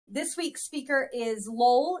This week's speaker is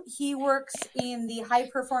Lowell. He works in the high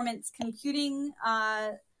performance computing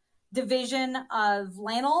division of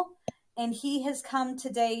Lowell, and he has come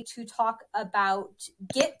today to talk about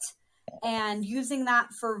Git and using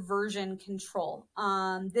that for version control.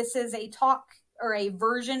 This is a talk, or a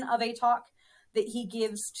version of a talk, that he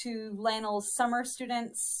gives to Lowell's summer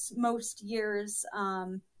students most years,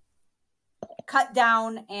 cut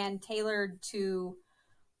down and tailored to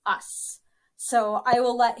us. So I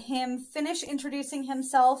will let him finish introducing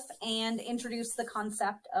himself and introduce the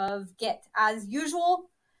concept of Git. As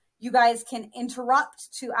usual, you guys can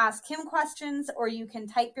interrupt to ask him questions, or you can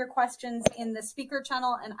type your questions in the speaker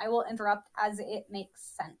channel and I will interrupt as it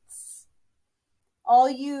makes sense. All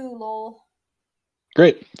you, Lowell.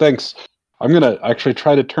 Great, thanks. I'm gonna actually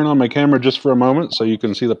try to turn on my camera just for a moment so you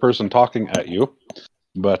can see the person talking at you,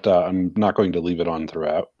 but I'm not going to leave it on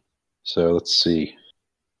throughout. So let's see.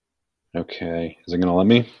 Okay, is it gonna let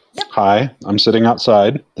me? Yep. Hi, I'm sitting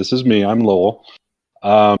outside. This is me, I'm Lowell.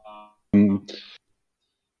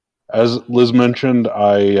 As Liz mentioned,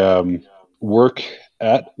 I work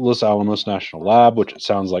at Los Alamos National Lab, which it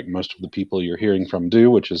sounds like most of the people you're hearing from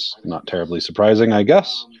do, which is not terribly surprising, I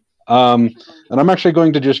guess. And I'm actually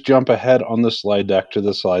going to just jump ahead on the slide deck to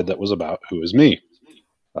the slide that was about who is me.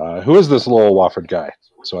 Who is this Lowell Wofford guy?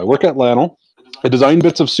 So I work at Lowell. I design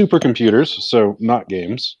bits of supercomputers, so not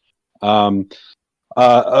games.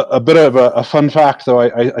 A bit of a fun fact, though,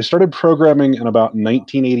 I started programming in about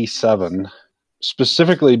 1987,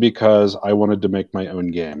 specifically because I wanted to make my own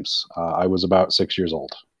games. I was about 6 years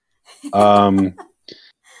old.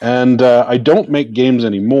 And I don't make games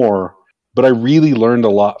anymore, but I really learned a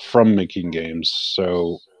lot from making games.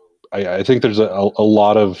 So I think there's a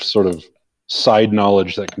lot of sort of side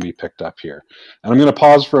knowledge that can be picked up here. And I'm going to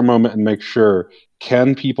pause for a moment and make sure,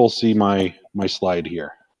 can people see my slide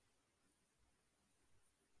here?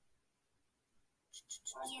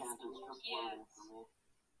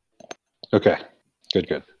 Okay,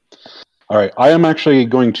 good. All right, I am actually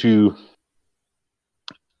going to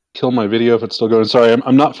kill my video if it's still going. Sorry,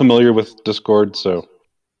 I'm not familiar with Discord, so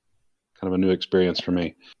kind of a new experience for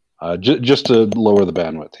me. Just to lower the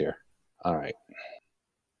bandwidth here. All right,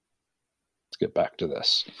 let's get back to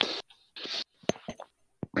this.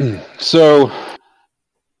 So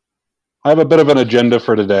I have a bit of an agenda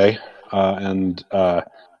for today, and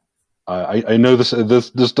I know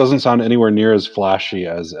this doesn't sound anywhere near as flashy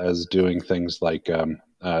as doing things like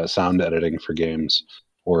sound editing for games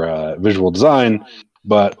or visual design,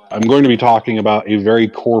 but I'm going to be talking about a very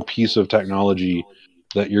core piece of technology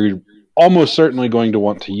that you're almost certainly going to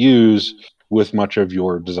want to use with much of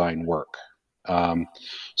your design work.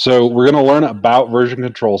 So we're going to learn about version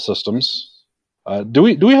control systems. Do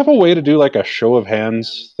we have a way to do like a show of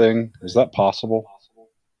hands thing? Is that possible?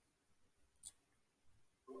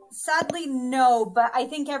 Sadly, no, but I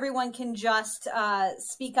think everyone can just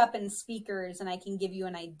speak up in speakers and I can give you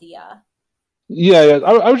an idea. Yeah.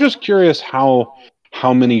 I was just curious how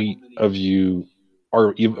many of you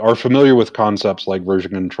are familiar with concepts like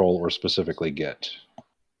version control or specifically Git.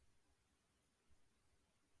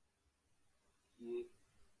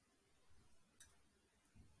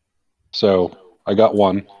 So I got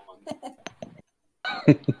one.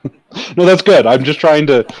 No, that's good. I'm just trying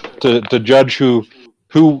to judge who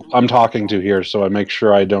I'm talking to here, so I make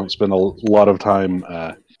sure I don't spend a lot of time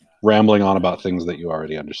rambling on about things that you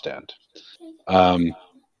already understand. So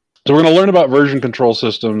we're going to learn about version control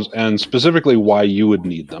systems and specifically why you would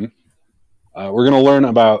need them. We're going to learn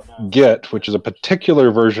about Git, which is a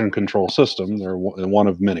particular version control system. They're one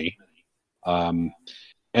of many. Towards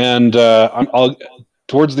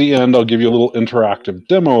the end, I'll give you a little interactive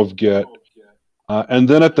demo of Git. And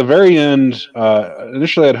then at the very end,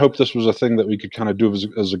 initially I'd hoped this was a thing that we could kind of do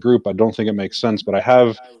as a group. I don't think it makes sense, but I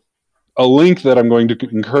have a link that I'm going to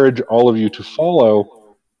encourage all of you to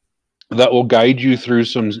follow that will guide you through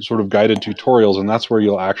some sort of guided tutorials, and that's where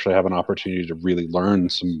you'll actually have an opportunity to really learn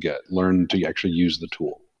some Git, learn to actually use the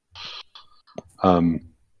tool.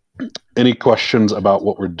 Any questions about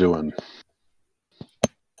what we're doing?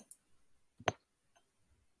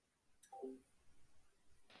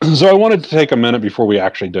 So I wanted to take a minute before we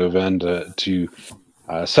actually dove in to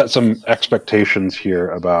set some expectations here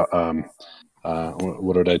about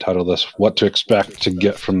what did I title this? What to expect to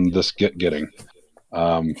get from this getting.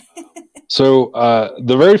 So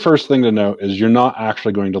the very first thing to note is you're not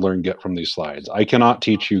actually going to learn Git from these slides. I cannot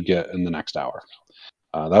teach you Git in the next hour.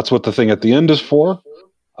 That's what the thing at the end is for.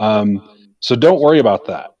 So don't worry about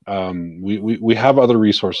that. We have other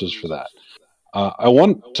resources for that. I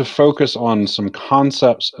want to focus on some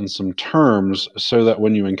concepts and some terms so that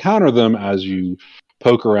when you encounter them as you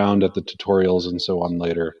poke around at the tutorials and so on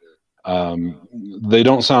later, they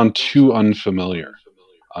don't sound too unfamiliar.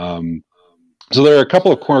 So there are a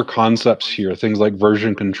couple of core concepts here, things like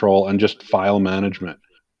version control and just file management,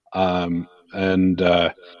 um, and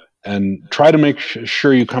uh, and try to make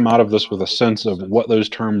sure you come out of this with a sense of what those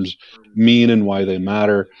terms mean and why they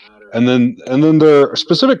matter. And then there are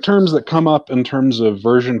specific terms that come up in terms of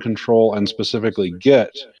version control and specifically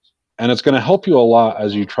Git, and it's going to help you a lot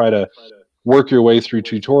as you try to work your way through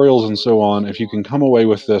tutorials and so on, if you can come away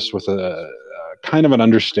with this with a kind of an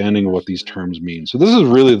understanding of what these terms mean. So this is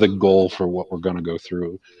really the goal for what we're going to go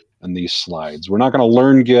through in these slides. We're not going to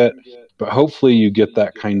learn Git, but hopefully you get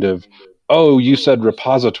that kind of, oh, you said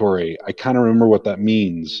repository, I kind of remember what that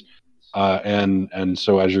means. And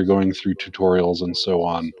so as you're going through tutorials and so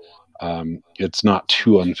on, it's not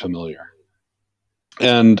too unfamiliar.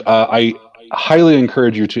 And I highly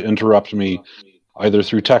encourage you to interrupt me either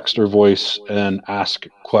through text or voice and ask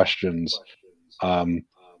questions.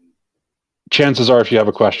 Chances are, if you have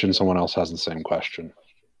a question, someone else has the same question.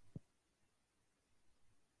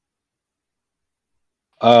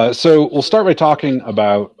 So we'll start by talking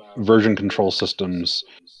about version control systems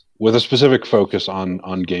with a specific focus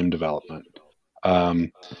on game development. Well,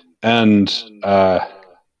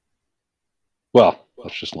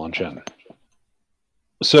 let's just launch in.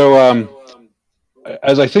 So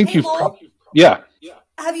as I think you've yeah.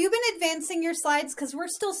 Have you been advancing your slides? Because we're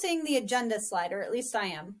still seeing the agenda slide, or at least I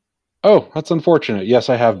am. Oh, that's unfortunate. Yes,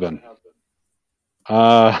 I have been.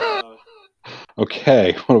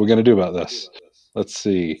 Okay, what are we going to do about this? Let's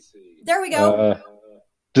see. There we go.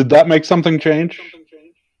 Did that make something change?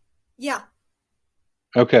 Yeah.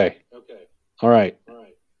 Okay. All right.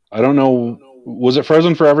 I don't know. Was it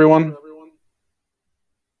frozen for everyone?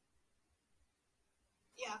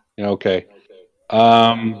 Yeah. Okay.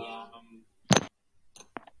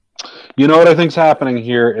 You know what I think's happening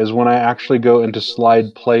here is when I actually go into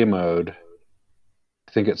slide play mode,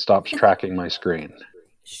 I think it stops tracking my screen.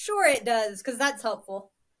 Sure it does, because that's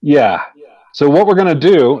helpful. Yeah. So what we're going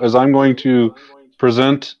to do is I'm going to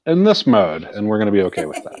present in this mode, and we're going to be okay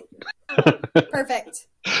with that. Perfect.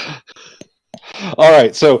 All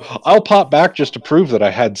right. So I'll pop back just to prove that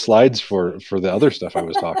I had slides for the other stuff I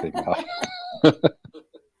was talking about.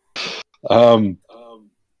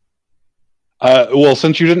 Well,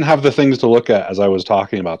 since you didn't have the things to look at as I was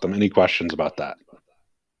talking about them, any questions about that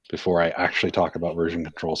before I actually talk about version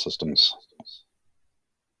control systems?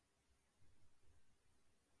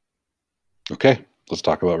 Okay, let's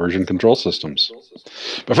talk about version control systems.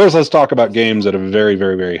 But first, let's talk about games at a very,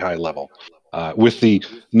 very, very high level, with the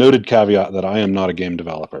noted caveat that I am not a game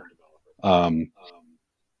developer.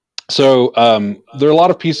 So there are a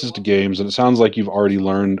lot of pieces to games, and it sounds like you've already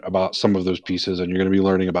learned about some of those pieces, and you're going to be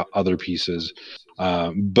learning about other pieces.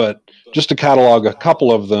 But just to catalog a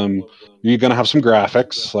couple of them, you're going to have some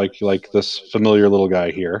graphics, like this familiar little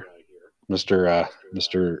guy here,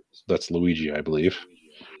 Mr. That's Luigi, I believe.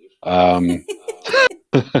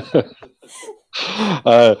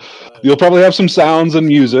 You'll probably have some sounds and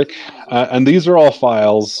music, and these are all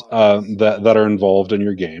files that are involved in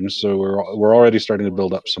your game. So we're already starting to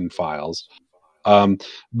build up some files.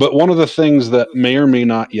 But one of the things that may or may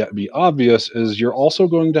not yet be obvious is you're also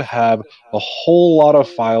going to have a whole lot of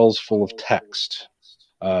files full of text.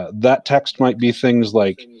 That text might be things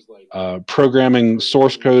like programming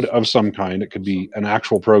source code of some kind. It could be an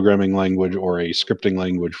actual programming language or a scripting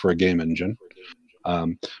language for a game engine,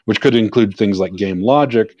 which could include things like game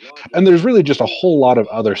logic. And there's really just a whole lot of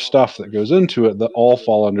other stuff that goes into it that all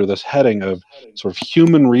fall under this heading of sort of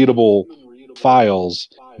human readable files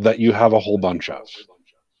that you have a whole bunch of.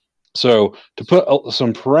 So to put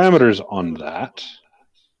some parameters on that,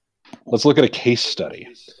 let's look at a case study.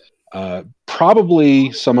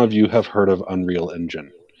 Probably some of you have heard of Unreal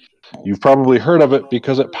Engine. You've probably heard of it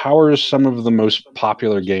because it powers some of the most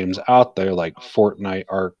popular games out there, like Fortnite,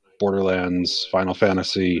 Ark, Borderlands, Final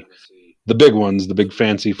Fantasy, the big ones, the big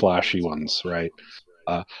fancy flashy ones, right?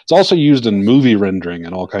 It's also used in movie rendering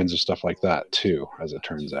and all kinds of stuff like that too, as it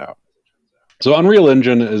turns out. So Unreal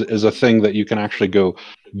Engine is a thing that you can actually go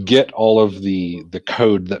get all of the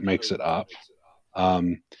code that makes it up.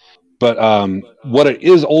 But what it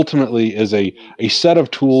is ultimately is a set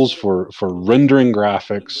of tools for rendering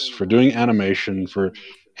graphics, for doing animation, for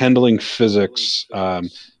handling physics,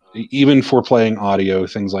 even for playing audio,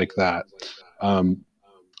 things like that.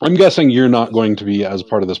 I'm guessing you're not going to be, as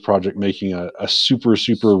part of this project, making a super,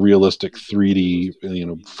 super realistic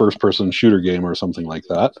 3D, first-person shooter game or something like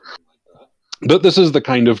that. But this is the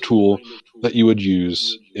kind of tool that you would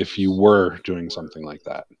use if you were doing something like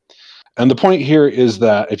that. And the point here is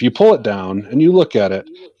that if you pull it down and you look at it,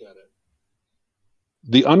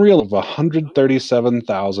 the Unreal of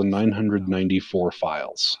 137,994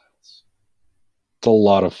 files. It's a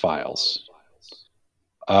lot of files.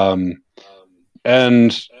 And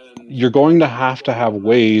you're going to have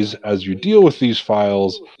ways as you deal with these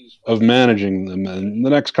files of managing them. And in the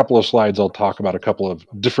next couple of slides, I'll talk about a couple of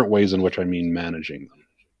different ways in which I mean managing them.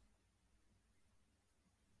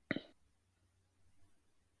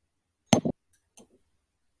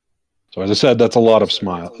 So as I said, that's a lot of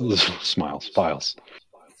files.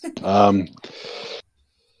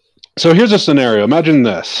 So here's a scenario. Imagine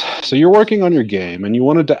this. So you're working on your game and you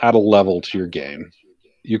wanted to add a level to your game.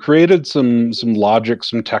 You created some logic,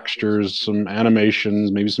 some textures, some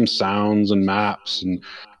animations, maybe some sounds and maps and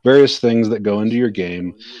various things that go into your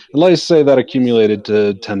game. And let's say that accumulated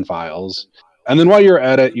to 10 files. And then while you're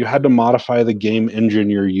at it, you had to modify the game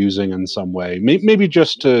engine you're using in some way. Maybe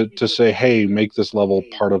just to say, hey, make this level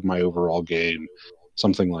part of my overall game,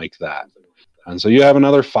 something like that. And so you have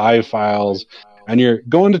another 5 files, and you're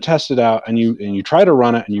going to test it out, and you try to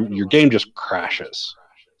run it, and your game just crashes.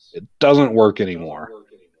 It doesn't work anymore,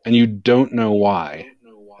 and you don't know why.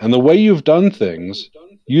 And the way you've done things,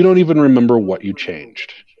 you don't even remember what you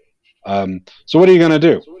changed. So what are you going to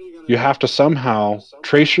do? You have to somehow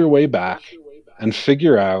trace your way back and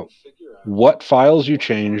figure out what files you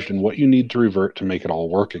changed and what you need to revert to make it all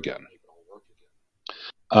work again.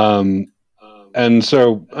 And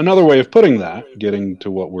so another way of putting that, getting to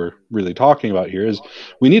what we're really talking about here, is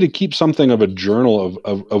we need to keep something of a journal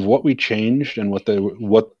of what we changed and what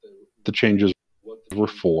the changes were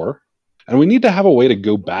for. And we need to have a way to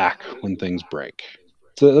go back when things break.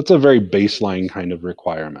 So that's a very baseline kind of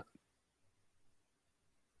requirement.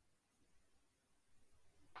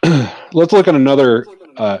 Let's look at another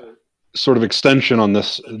sort of extension on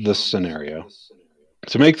this scenario.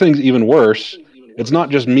 To make things even worse, it's not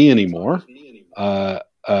just me anymore.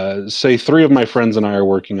 Say 3 of my friends and I are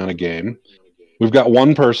working on a game. We've got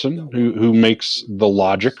one person who makes the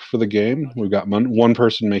logic for the game. We've got one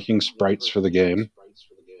person making sprites for the game.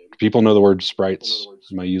 People know the word sprites.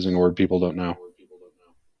 Am I using a word people don't know?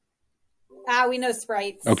 We know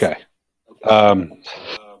sprites. Okay.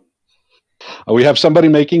 We have somebody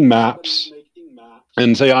making maps,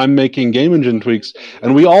 and say I'm making game engine tweaks,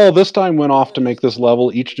 and we all this time went off to make this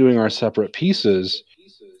level, each doing our separate pieces.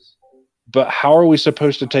 But how are we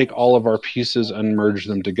supposed to take all of our pieces and merge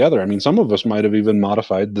them together? I mean, some of us might have even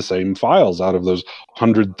modified the same files out of those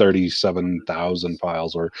 137,000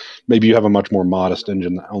 files, or maybe you have a much more modest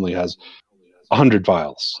engine that only has 100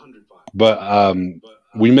 files. But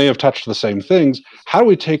we may have touched the same things. How do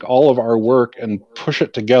we take all of our work and push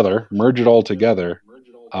it together, merge it all together,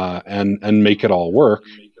 and make it all work?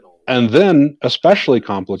 And then, especially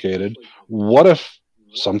complicated, what if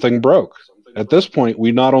something broke? At this point,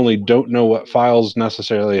 we not only don't know what files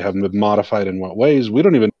necessarily have been modified in what ways, we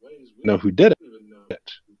don't even know who did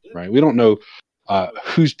it, right? We don't know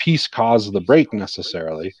whose piece caused the break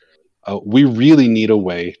necessarily. We really need a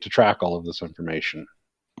way to track all of this information.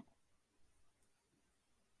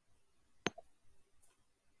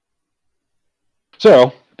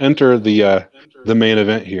 So, enter the main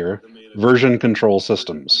event here, version control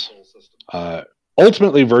systems.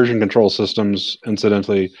 Ultimately, version control systems,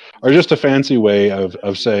 incidentally, are just a fancy way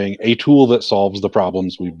of saying a tool that solves the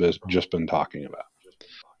problems we've just been talking about.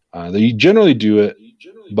 They generally do it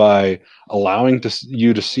by allowing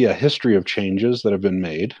you to see a history of changes that have been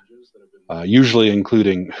made, usually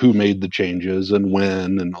including who made the changes and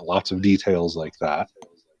when, and lots of details like that.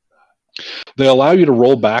 They allow you to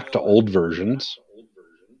roll back to old versions.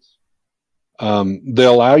 They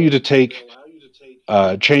allow you to take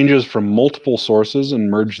changes from multiple sources and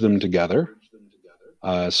merge them together.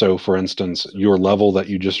 So, for instance, your level that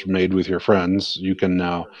you just made with your friends, you can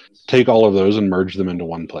now take all of those and merge them into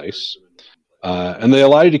one place. And they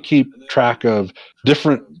allow you to keep track of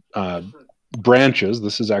different branches.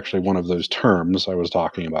 This is actually one of those terms I was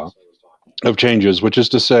talking about, of changes, which is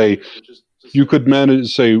to say, you could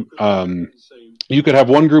manage, say, you could have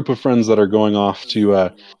one group of friends that are going off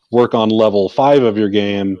to work on level 5 of your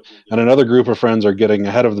game, and another group of friends are getting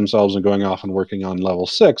ahead of themselves and going off and working on level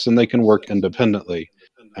 6, and they can work independently,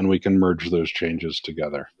 and we can merge those changes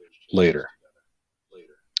together later.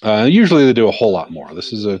 Usually they do a whole lot more.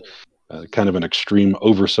 This is a kind of an extreme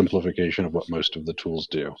oversimplification of what most of the tools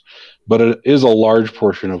do, but it is a large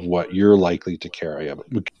portion of what you're likely to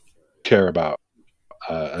care about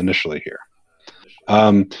initially here.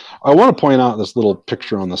 I want to point out this little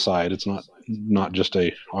picture on the side. It's not just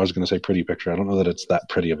I was going to say pretty picture. I don't know that it's that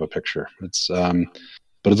pretty of a picture. It's but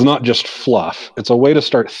it's not just fluff. It's a way to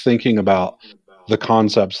start thinking about the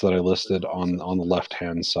concepts that I listed on the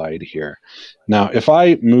left-hand side here. Now, if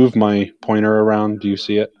I move my pointer around, do you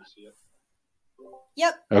see it?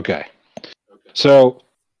 Yep. Okay. So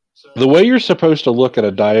the way you're supposed to look at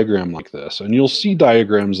a diagram like this, and you'll see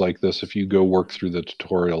diagrams like this if you go work through the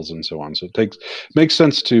tutorials and so on. So it makes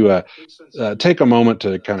sense to take a moment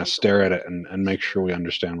to kind of stare at it and make sure we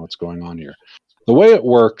understand what's going on here. The way it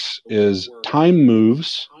works is time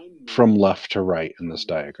moves from left to right in this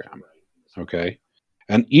diagram. Okay.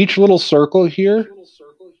 And each little circle here,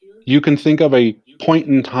 you can think of a point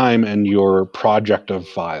in time in your project of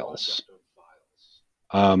files.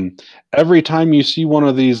 Every time you see one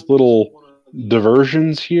of these little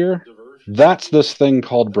diversions here, that's this thing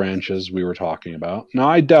called branches we were talking about. Now,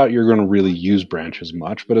 I doubt you're going to really use branches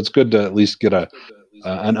much, but it's good to at least get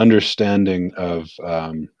an understanding of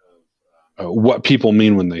what people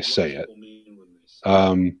mean when they say it.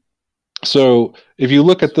 So if you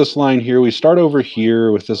look at this line here, we start over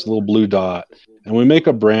here with this little blue dot, and we make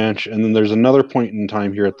a branch, and then there's another point in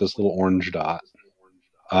time here at this little orange dot.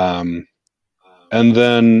 And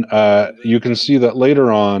then you can see that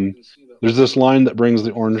later on, there's this line that brings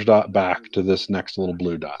the orange dot back to this next little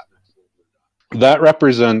blue dot. That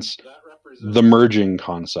represents the merging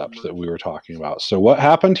concept that we were talking about. So what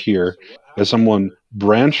happened here is someone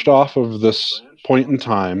branched off of this point in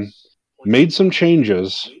time, made some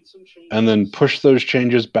changes, and then pushed those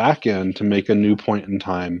changes back in to make a new point in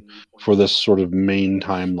time for this sort of main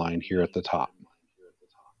timeline here at the top.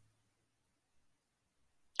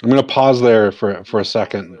 I'm going to pause there for a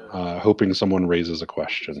second, hoping someone raises a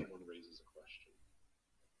question.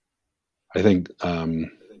 I think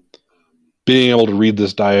being able to read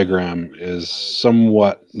this diagram is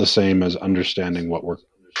somewhat the same as understanding what we're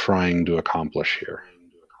trying to accomplish here.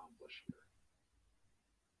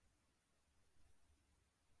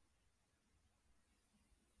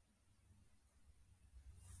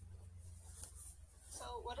 So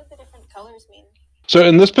what do the different colors mean? So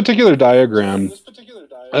in this particular diagram,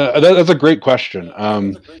 that's a great question.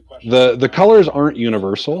 The colors aren't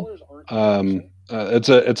universal.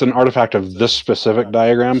 It's an artifact of this specific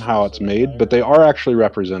diagram, how it's made, but they are actually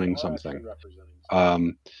representing something.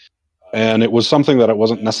 And it was something that I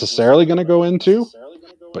wasn't necessarily going to go into,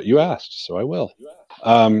 but you asked, so I will.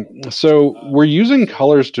 So we're using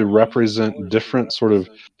colors to represent different sort of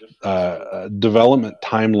development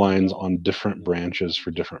timelines on different branches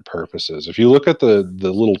for different purposes. If you look at the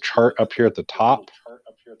little chart up here at the top,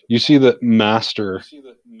 you see that master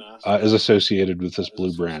is associated with this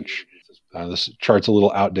blue branch. This chart's a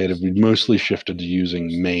little outdated. We mostly shifted to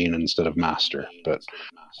using main instead of master, but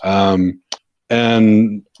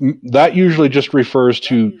and that usually just refers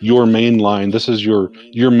to your main line. This is your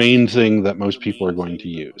main thing that most people are going to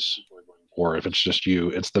use. Or if it's just you,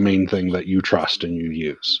 it's the main thing that you trust and you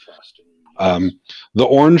use. The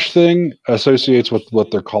orange thing associates with what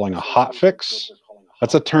they're calling a hot fix.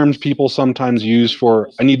 That's a term people sometimes use for,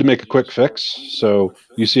 I need to make a quick fix. So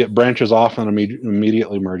you see it branches off and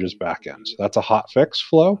immediately merges back in. So that's a hot fix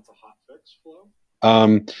flow.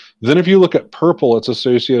 Then if you look at purple, it's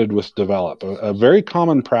associated with develop. A very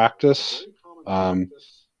common practice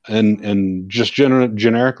and just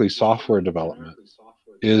generically software development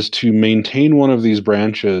is to maintain one of these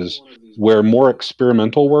branches where more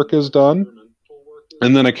experimental work is done,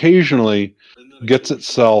 and then occasionally gets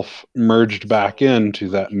itself merged back into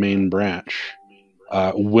that main branch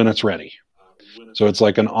when it's ready. So it's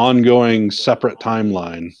like an ongoing separate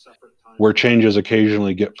timeline where changes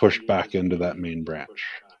occasionally get pushed back into that main branch.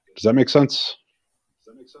 Does that make sense?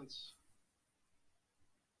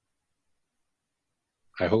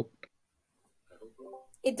 I hope.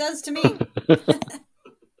 It does to me.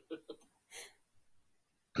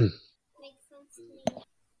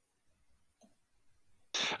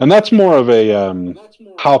 And that's more of a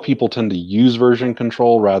how people tend to use version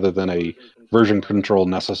control rather than a version control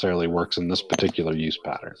necessarily works in this particular use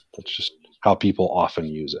pattern. That's just how people often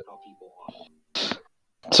use it.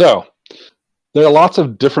 So there are lots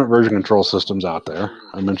of different version control systems out there.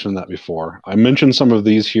 I mentioned that before. I mentioned some of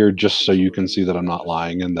these here just so you can see that I'm not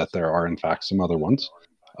lying and that there are in fact some other ones.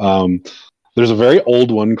 There's a very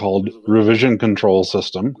old one called revision control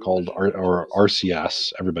system called or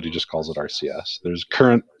RCS. Everybody just calls it RCS. There's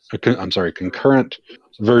concurrent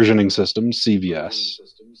versioning system, CVS.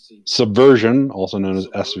 Subversion, also known as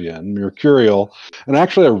SVN, Mercurial, and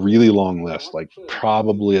actually a really long list, like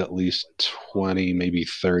probably at least 20, maybe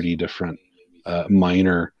 30 different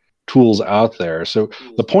minor tools out there. So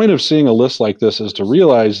the point of seeing a list like this is to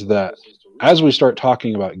realize that as we start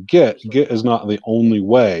talking about Git is not the only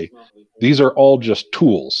way. These are all just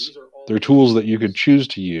tools. They're tools that you could choose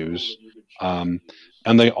to use.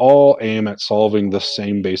 and they all aim at solving the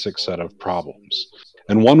same basic set of problems.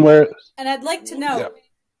 And one where... And I'd like to know,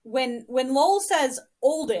 when Lowell says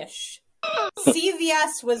oldish,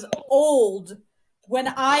 CVS was old when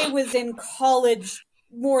I was in college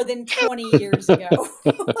more than 20 years ago.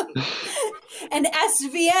 And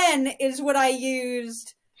SVN is what I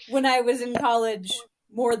used when I was in college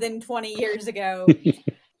more than 20 years ago.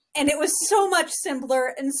 And it was so much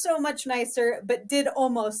simpler and so much nicer, but did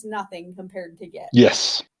almost nothing compared to Git.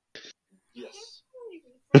 Yes.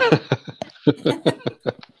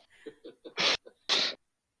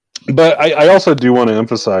 But I also do want to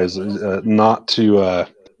emphasize not to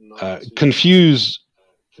confuse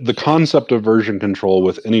the concept of version control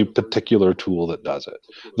with any particular tool that does it.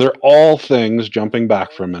 They're all things, jumping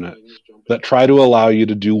back for a minute, that try to allow you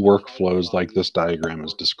to do workflows like this diagram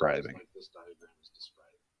is describing.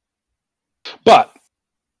 But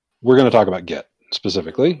we're going to talk about Git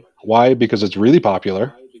specifically. Why? Because it's really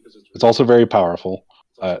popular. It's also very powerful.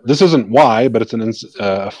 This isn't why, but it's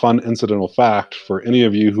a fun incidental fact for any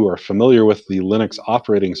of you who are familiar with the Linux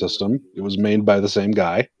operating system. It was made by the same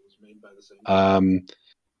guy.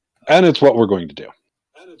 And it's what we're going to do.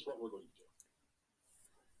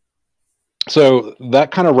 So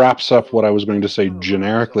that kind of wraps up what I was going to say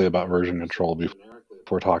generically about version control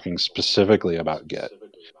before talking specifically about Git.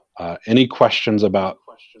 Any questions about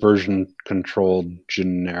version control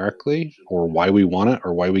generically, or why we want it,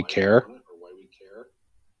 or why we care?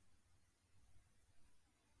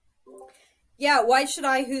 Yeah, why should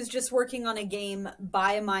I, who's just working on a game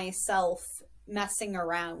by myself, messing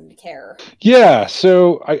around, care? Yeah,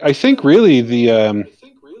 so I think really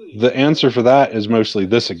the answer for that is mostly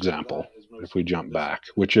this example, if we jump back,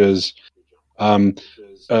 which is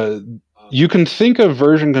you can think of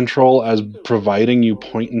version control as providing you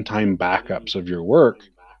point-in-time backups of your work,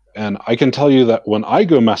 and I can tell you that when I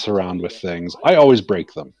go mess around with things, I always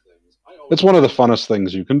break them. It's one of the funnest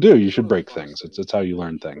things you can do. You should break things. It's how you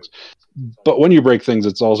learn things. But when you break things,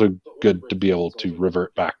 it's also good to be able to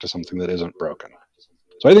revert back to something that isn't broken.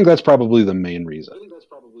 So I think that's probably the main reason.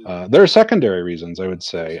 There are secondary reasons, I would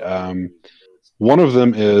say. One of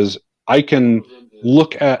them is I can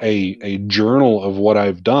look at a journal of what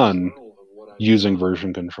I've done using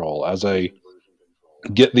version control as I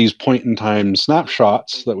get these point-in-time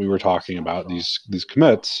snapshots that we were talking about, these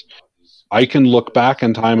commits. I can look back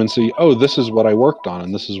in time and see, oh, this is what I worked on,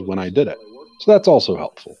 and this is when I did it. So that's also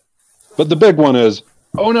helpful. But the big one is,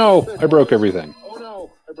 oh no, I broke everything.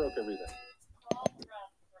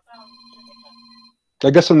 I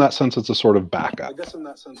guess in that sense, it's a sort of backup.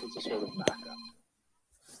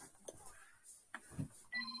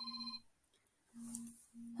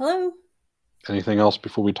 Hello? Anything else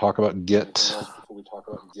before we talk about Git?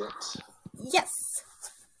 Yes.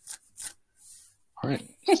 All right,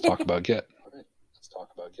 let's talk about Git.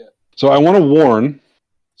 So I want to warn,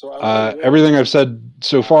 everything I've said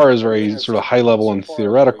so far is very sort of high level and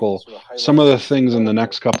theoretical. Some of the things in the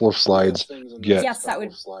next couple of slides get, Yes, that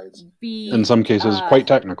would be in some cases, quite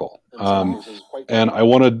technical. And I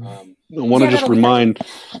want to just remind,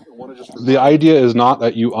 the idea is not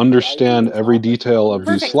that you understand every detail of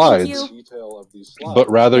these slides, but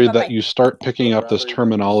rather that you start picking up this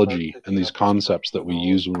terminology and these concepts that we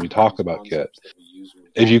use when we talk about Git.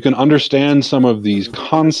 If you can understand some of these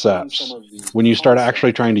concepts, when you start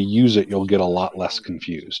actually trying to use it, you'll get a lot less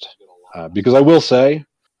confused. Because I will say,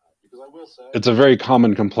 it's a very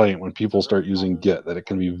common complaint when people start using Git that it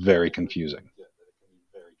can be very confusing.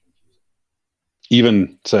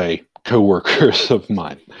 Even, say, coworkers of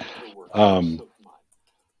mine. All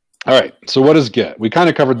right, so what is Git? We kind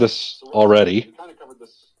of covered this already,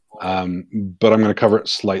 but I'm going to cover it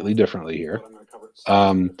slightly differently here.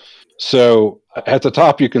 So at the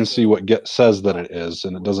top, you can see what Git says that it is,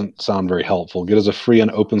 and it doesn't sound very helpful. Git is a free and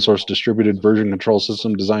open source distributed version control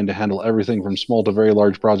system designed to handle everything from small to very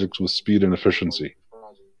large projects with speed and efficiency.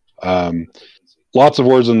 Lots of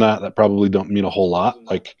words in that probably don't mean a whole lot,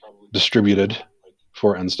 like distributed,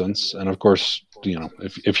 for instance. And of course, you know,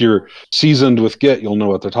 if you're seasoned with Git, you'll know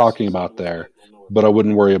what they're talking about there, but I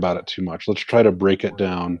wouldn't worry about it too much. Let's try to break it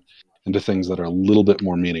down into things that are a little bit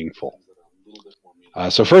more meaningful.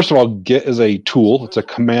 So first of all, Git is a tool. It's a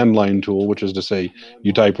command line tool, which is to say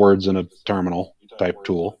you type words in a terminal type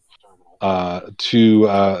tool. Well,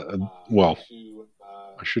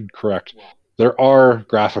 I should correct. There are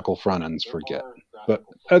graphical front ends for Git, but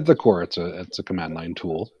at the core, it's a command line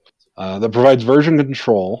tool that provides version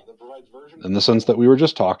control in the sense that we were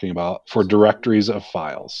just talking about for directories of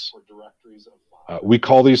files. We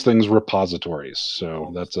call these things repositories.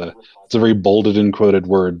 So it's a very bolded and quoted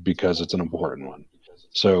word because it's an important one.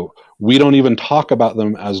 So we don't even talk about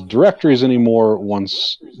them as directories anymore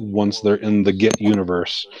once they're in the Git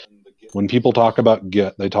universe. When people talk about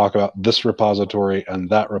Git, they talk about this repository and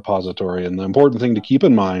that repository. And the important thing to keep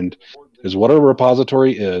in mind is what a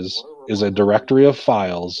repository is a directory of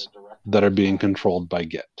files that are being controlled by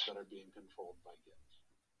Git.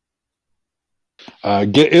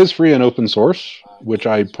 Git is free and open source, which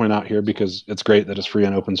I point out here because it's great that it's free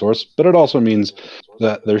and open source, but it also means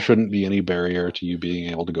that there shouldn't be any barrier to you being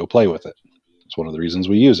able to go play with it. It's one of the reasons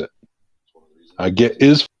we use it. Git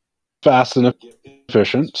is fast and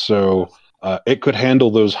efficient, so it could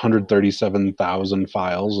handle those 137,000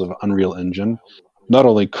 files of Unreal Engine. Not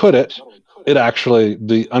only could it,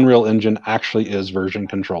 the Unreal Engine actually is version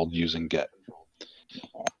controlled using Git.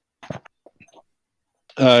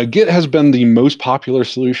 Git has been the most popular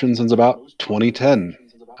solution since about 2010.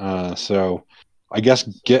 So I guess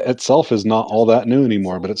Git itself is not all that new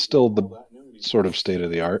anymore, but it's still the sort of state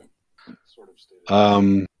of the art.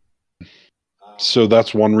 So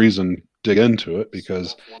that's one reason to dig into it,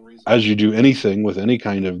 because as you do anything with any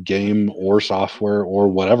kind of game or software or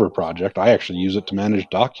whatever project, I actually use it to manage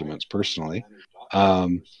documents personally.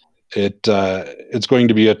 It's going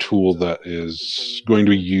to be a tool that is going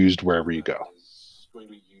to be used wherever you go.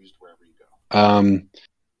 And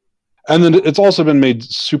then it's also been made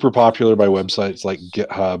super popular by websites like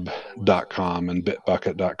github.com and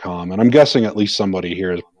bitbucket.com. And I'm guessing at least somebody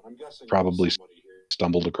here has probably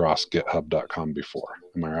stumbled across github.com before.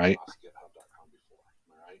 Am I right?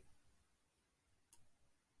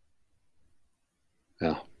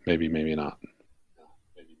 Yeah, maybe not.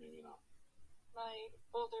 My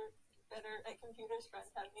older, better at computers friends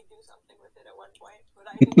had me do something with it at one point, but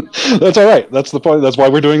I didn't know. That's all right. That's the point. That's why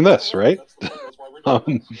we're doing this, right?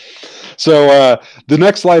 So the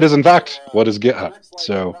next slide is, in fact, what is GitHub?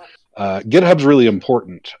 So GitHub's really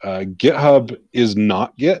important. GitHub is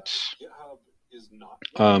not Git,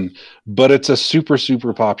 but it's a super,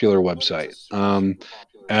 super popular website.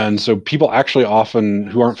 And so people actually often,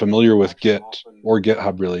 who aren't familiar with Git or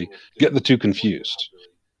GitHub really, get the two confused.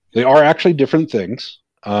 They are actually different things.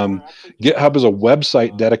 GitHub is a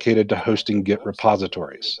website dedicated to hosting Git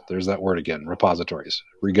repositories. There's that word again, repositories.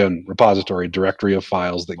 Again, repository, directory of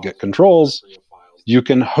files that Git controls. You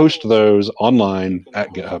can host those online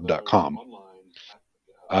at github.com.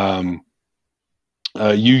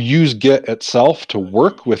 You use Git itself to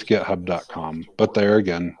work with github.com, but they're,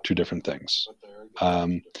 again, two different things.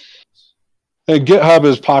 And GitHub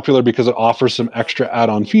is popular because it offers some extra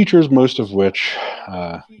add-on features, most of which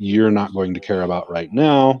you're not going to care about right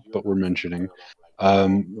now, but we're mentioning.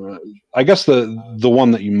 I guess the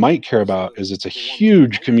one that you might care about is it's a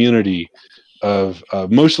huge community of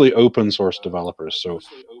mostly open source developers. So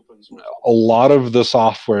a lot of the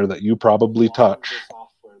software that you probably touch,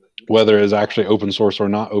 whether it's actually open source or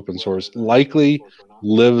not open source, likely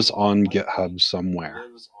lives on GitHub somewhere.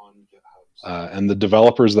 And the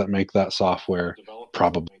developers that make that software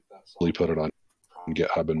probably put it on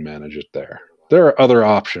GitHub and manage it there. There are other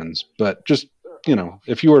options, but just,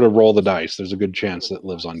 if you were to roll the dice, there's a good chance that it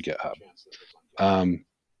lives on GitHub.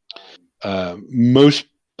 Most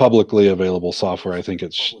publicly available software, I think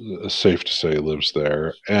it's safe to say, lives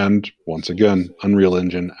there. And once again, Unreal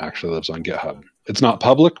Engine actually lives on GitHub. It's not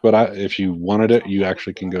public, but if you wanted it, you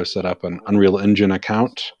actually can go set up an Unreal Engine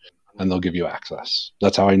account and they'll give you access.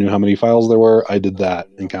 That's how I knew how many files there were. I did that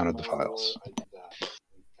and counted the files.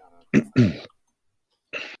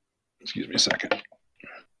 Excuse me a second.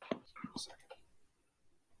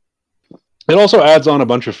 It also adds on a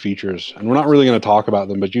bunch of features, and we're not really going to talk about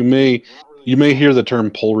them, but you may hear the term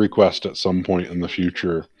pull request at some point in the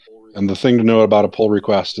future. And the thing to know about a pull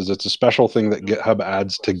request is it's a special thing that GitHub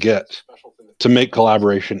adds to Git to make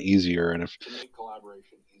collaboration easier. And if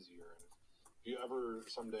you ever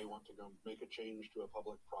someday want to go make a change to a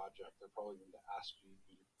public project, they're probably going to ask you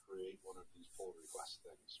to create one of these pull request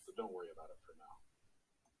things, but don't worry about it for now.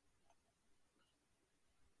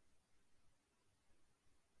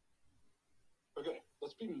 Okay,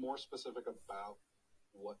 let's be more specific about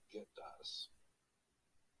what Git does.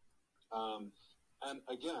 And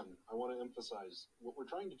again, I want to emphasize what we're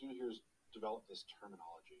trying to do here is develop this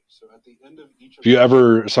terminology. So at the end of each of, if you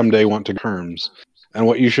ever someday want to terms, and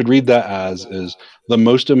what you should read that as is the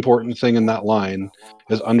most important thing in that line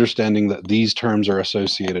is understanding that these terms are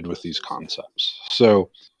associated with these concepts.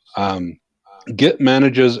 So Git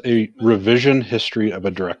manages a revision history of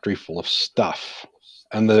a directory full of stuff.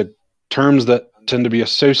 And the terms that tend to be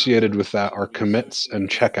associated with that are commits and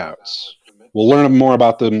checkouts. We'll learn more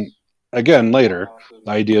about them again later.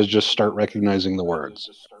 The idea is just start recognizing the words.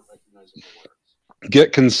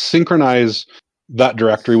 Git can synchronize that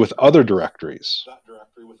directory with other directories.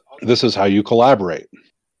 This is how you collaborate.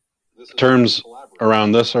 Terms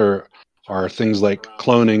around this are things like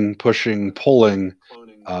cloning, pushing, pulling,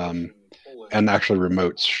 and actually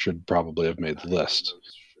remotes should probably have made the list.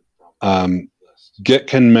 Git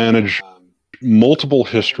can manage multiple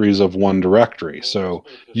histories of one directory. So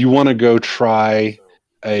you want to go try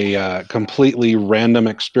a completely random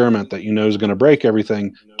experiment that you know is going to break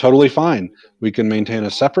everything, totally fine. We can maintain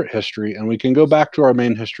a separate history and we can go back to our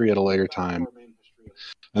main history at a later time.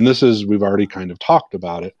 And this is, we've already kind of talked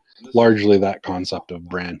about it, largely that concept of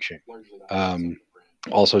branching.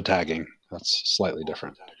 Also tagging, that's slightly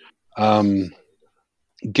different.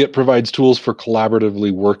 Git provides tools for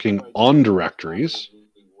collaboratively working on directories.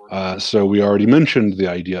 So we already mentioned the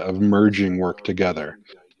idea of merging work together.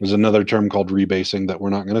 There's another term called rebasing that we're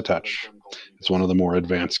not going to touch. It's one of the more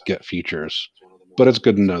advanced Git features, but it's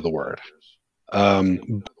good to know the word.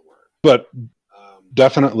 But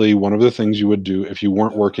definitely one of the things you would do if you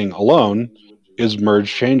weren't working alone is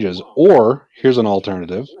merge changes. Or here's an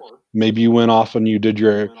alternative. Maybe you went off and you did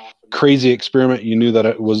your crazy experiment. You knew that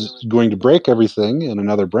it was going to break everything in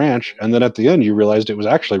another branch. And then at the end, you realized it was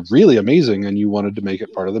actually really amazing and you wanted to make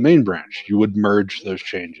it part of the main branch. You would merge those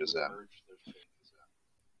changes in.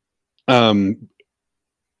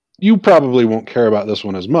 You probably won't care about this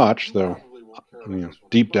one as much, though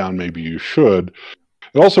deep down maybe you should.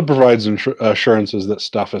 It also provides assurances that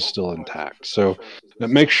stuff is still intact. So it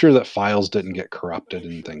makes sure that files didn't get corrupted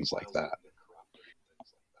and things like that.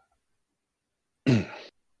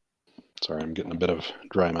 Sorry, I'm getting a bit of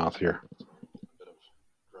dry mouth here.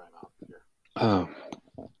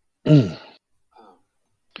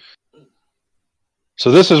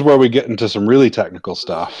 So this is where we get into some really technical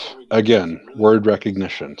stuff. Again, word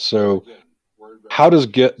recognition. So how does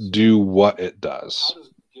Git do what it does?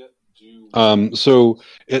 So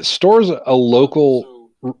it stores a local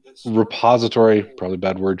repository, probably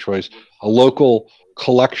bad word choice, a local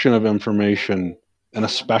collection of information in a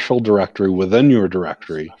special directory within your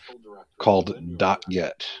directory called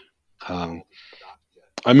 .git.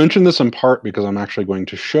 I mentioned this in part because I'm actually going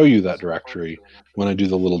to show you that directory when I do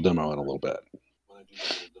the little demo in a little bit.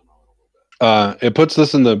 It puts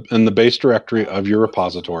this in the base directory of your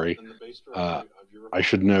repository. I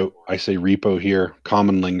should note, I say repo here,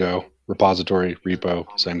 common lingo, repository, repo,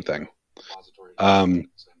 same thing.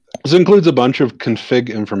 This includes a bunch of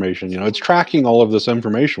config information. It's tracking all of this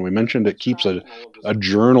information. We mentioned it keeps a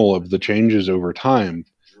journal of the changes over time.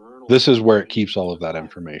 This is where it keeps all of that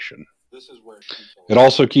information. It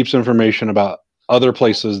also keeps information about other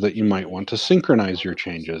places that you might want to synchronize your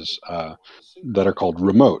changes that are called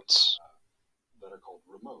remotes.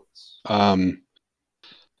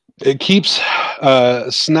 It keeps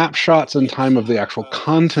snapshots in time of the actual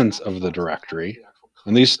contents of the directory.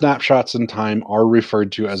 And these snapshots in time are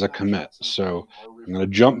referred to as a commit. So I'm going to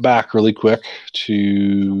jump back really quick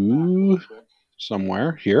to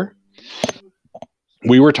somewhere here.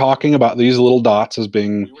 We were talking about these little dots as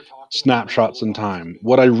being snapshots in time.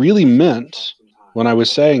 What I really meant when I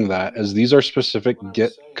was saying that is these are specific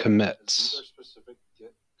Git commits.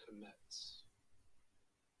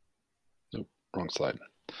 Nope, wrong slide.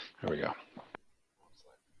 There we go.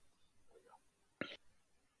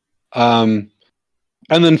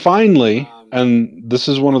 And then finally, and this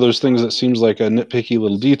is one of those things that seems like a nitpicky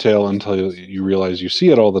little detail until you realize you see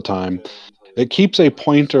it all the time, it keeps a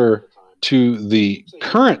pointer to the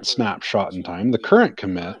current snapshot in time, the current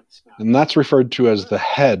commit, and that's referred to as the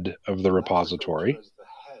head of the repository.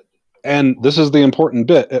 And this is the important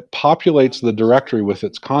bit. It populates the directory with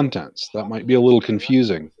its contents. That might be a little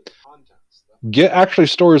confusing. Git actually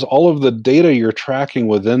stores all of the data you're tracking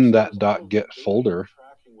within that .git folder.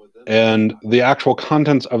 And the actual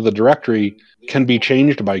contents of the directory can be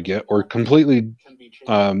changed by Git or completely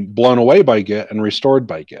blown away by Git and restored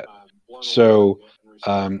by Git. So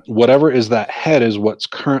whatever is that head is what's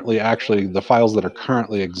currently actually the files that are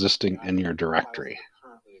currently existing in your directory.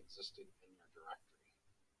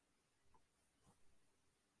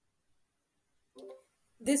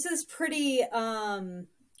 This is pretty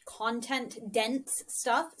content dense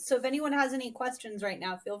stuff. So if anyone has any questions right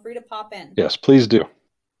now, feel free to pop in. Yes, please do.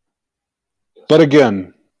 But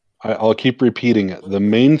again, I'll keep repeating it. The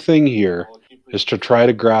main thing here is to try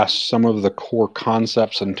to grasp some of the core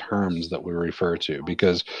concepts and terms that we refer to,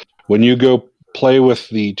 because when you go play with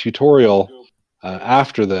the tutorial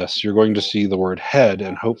after this, you're going to see the word head,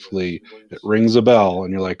 and hopefully it rings a bell,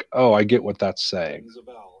 and you're like, oh, I get what that's saying,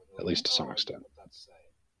 at least to some extent.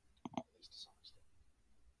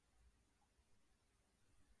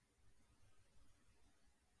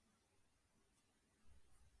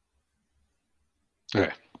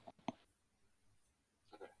 Okay.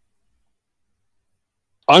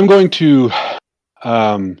 I'm going to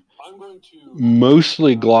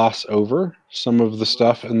mostly gloss over some of the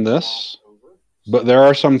stuff in this, but there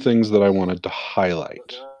are some things that I wanted to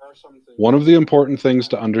highlight. One of the important things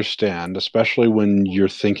to understand, especially when you're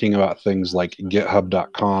thinking about things like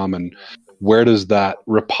github.com and where does that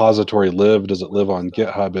repository live? Does it live on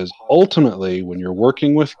GitHub? Is ultimately when you're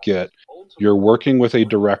working with Git, you're working with a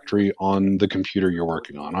directory on the computer you're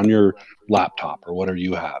working on your laptop or whatever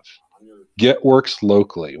you have. Git works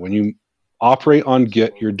locally. When you operate on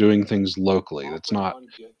Git, you're doing things locally. It's not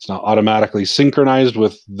automatically synchronized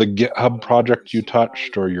with the GitHub project you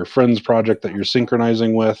touched or your friend's project that you're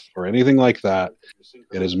synchronizing with or anything like that.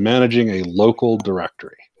 It is managing a local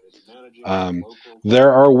directory.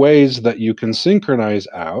 There are ways that you can synchronize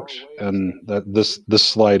out, and that this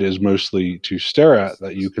slide is mostly to stare at,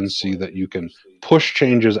 that you can see that you can push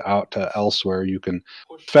changes out to elsewhere. You can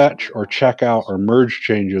fetch or check out or merge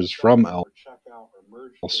changes from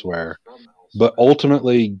elsewhere. But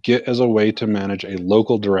ultimately, Git is a way to manage a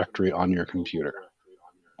local directory on your computer.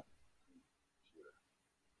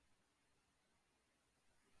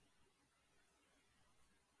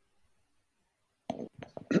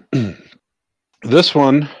 This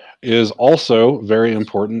one is also very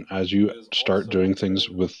important as you start doing things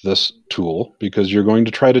with this tool, because you're going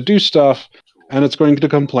to try to do stuff and it's going to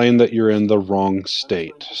complain that you're in the wrong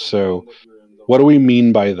state. So what do we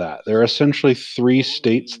mean by that? There are essentially 3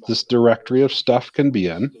 states this directory of stuff can be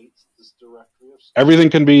in. Everything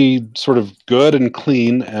can be sort of good and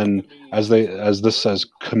clean, and as this says,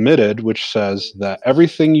 committed, which says that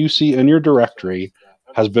everything you see in your directory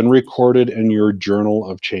has been recorded in your journal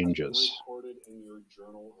of changes.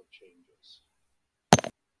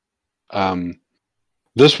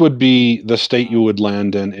 This would be the state you would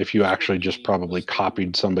land in if you actually just probably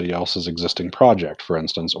copied somebody else's existing project, for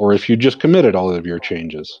instance, or if you just committed all of your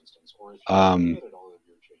changes. That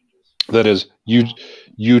is,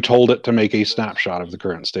 you told it to make a snapshot of the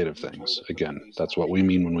current state of things. Again, that's what we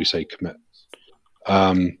mean when we say commit.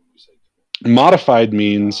 Modified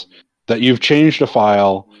means that you've changed a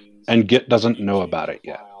file and Git doesn't know about it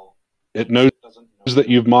yet. It knows that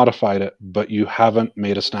you've modified it, but you haven't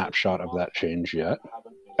made a snapshot of that change yet.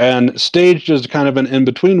 And staged is kind of an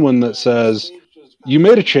in-between one that says, you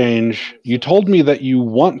made a change, you told me that you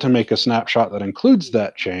want to make a snapshot that includes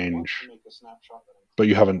that change, but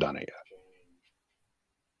you haven't done it yet.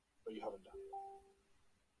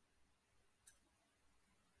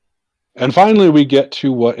 And finally, we get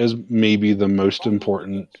to what is maybe the most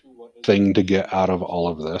important thing to get out of all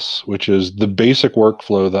of this, which is the basic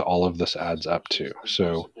workflow that all of this adds up to.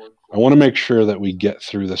 So I want to make sure that we get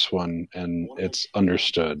through this one and it's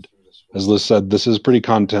understood. As Liz said, this is pretty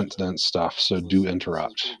content-dense stuff, so do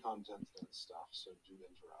interrupt.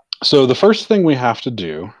 So the first thing we have to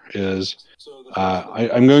do is,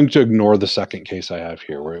 I'm going to ignore the second case I have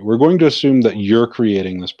here. We're going to assume that you're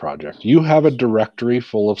creating this project. You have a directory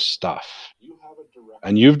full of stuff,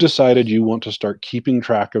 and you've decided you want to start keeping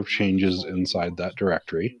track of changes inside that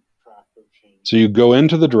directory. So you go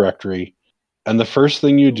into the directory, and the first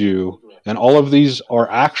thing you do, and all of these are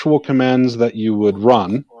actual commands that you would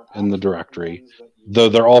run in the directory, though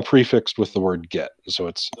they're all prefixed with the word git. So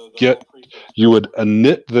it's git, you would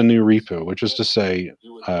init the new repo, which is to say,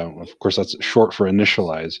 of course, that's short for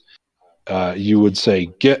initialize. You would say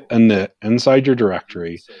git init inside your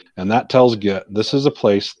directory, and that tells Git, this is a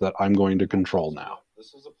place that I'm going to control now.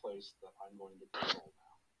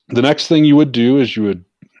 The next thing you would do is you would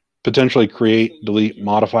potentially create, delete,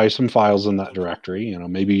 modify some files in that directory. You know,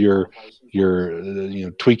 maybe you're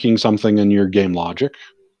tweaking something in your game logic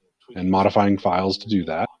and modifying files to do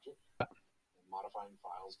that.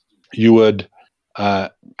 You would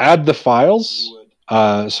add the files.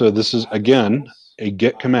 So this is, again, a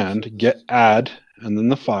git command, git add, and then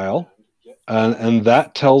the file. And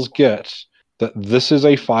that tells Git that this is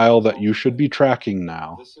a file that you should be tracking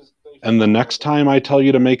now. And the next time I tell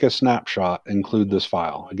you to make a snapshot, include this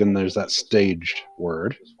file. Again, there's that staged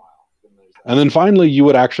word. And then finally, you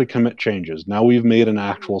would actually commit changes. Now we've made an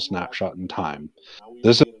actual snapshot in time.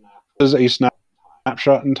 This is a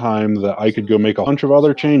snapshot in time that I could go make a bunch of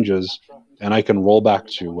other changes and I can roll back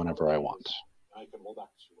to whenever I want.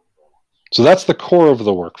 So that's the core of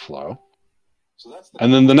the workflow.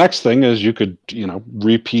 And then the next thing is you could,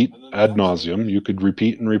 repeat ad nauseum. You could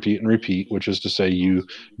repeat and repeat and repeat, which is to say you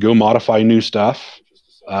go modify new stuff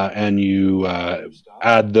and you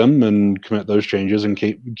add them and commit those changes and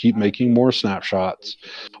keep making more snapshots.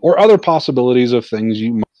 Or other possibilities of things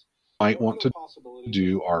you might want to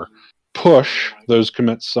do are push those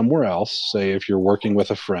commits somewhere else. Say if you're working with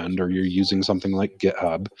a friend or you're using something like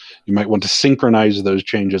GitHub, you might want to synchronize those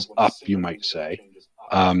changes up, you might say.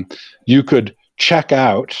 You could check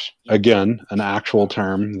out, again, an actual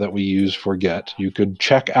term that we use for Git. You could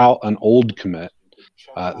check out an old commit.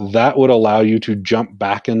 That would allow you to jump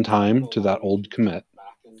back in time to that old commit.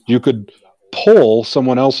 You could pull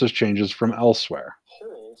someone else's changes from elsewhere.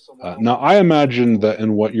 Now, I imagine that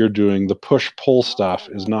in what you're doing, the push-pull stuff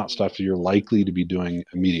is not stuff you're likely to be doing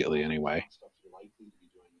immediately anyway.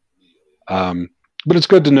 But it's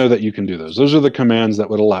good to know that you can do those. Those are the commands that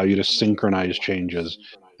would allow you to synchronize changes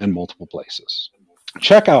in multiple places.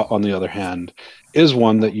 Checkout, on the other hand, is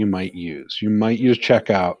one that you might use. You might use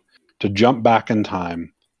checkout to jump back in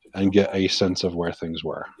time and get a sense of where things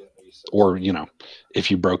were. Or, if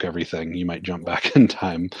you broke everything, you might jump back in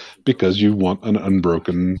time because you want an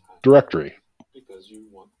unbroken directory.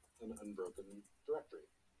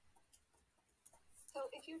 So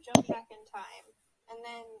if you jump back in time and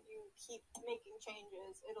then you keep making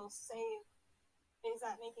changes, it'll save. Is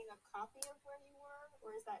that making a copy of where you were,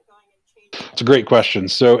 or is that going and changing? It's a great question.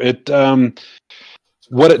 So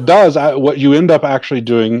what it does, what you end up actually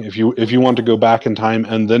doing, if you want to go back in time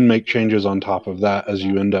and then make changes on top of that, is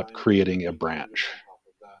you end up creating a branch.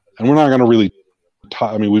 And we're not going to really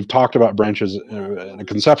we've talked about branches in a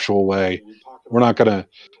conceptual way. We're not going to.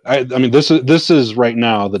 This is right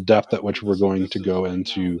now the depth at which we're going to go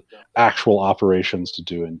into actual operations to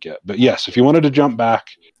do in Git. But yes, if you wanted to jump back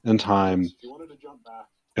in time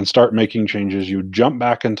and start making changes, you would jump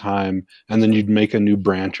back in time, and then you'd make a new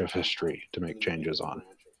branch of history to make changes on.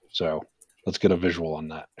 So let's get a visual on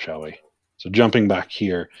that, shall we? So jumping back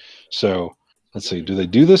here. So let's see, do they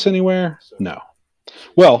do this anywhere? No.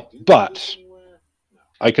 Well, but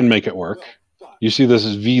I can make it work. You see this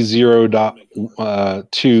is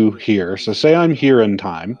v0.2 here. So say I'm here in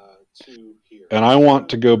time, and I want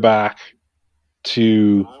to go back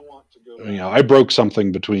to, I broke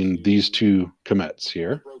something between these two commits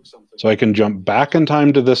here. So I can jump back in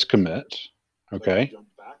time to this commit, okay?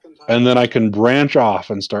 And then I can branch off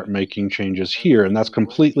and start making changes here, and that's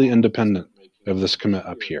completely independent of this commit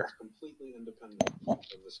up here.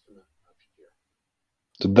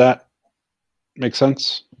 Did that make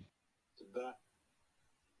sense?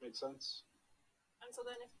 And so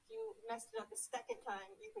then if you messed it up a second time,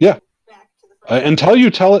 you could Yeah. go back to the first Until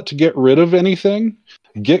you tell it to get rid of anything,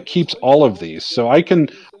 Git keeps all of these. So I can,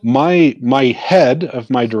 my head of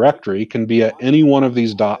my directory can be at any one of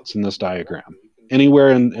these dots in this diagram, anywhere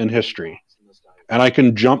in history. And I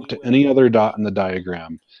can jump to any other dot in the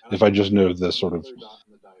diagram if I just know the sort of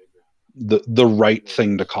the right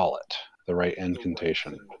thing to call it, the right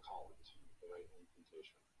incantation.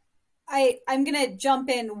 I'm going to jump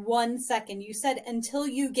in 1 second. You said until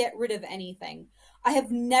you get rid of anything. I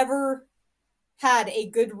have never had a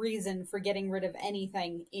good reason for getting rid of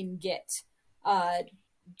anything in Git.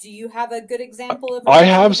 Do you have a good example of? I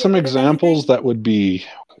have some examples that would be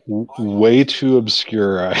way too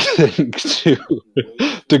obscure, I think, to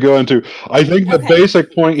go into. I think the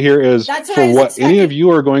basic point here is for what any of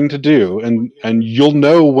you are going to do, and you'll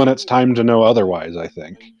know when it's time to know otherwise, I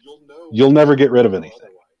think. You'll never get rid of anything.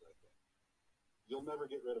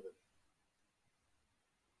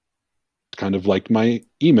 Kind of like my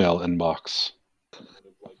email inbox.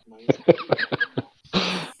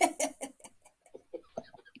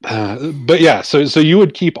 But yeah, so you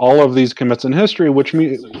would keep all of these commits in history, which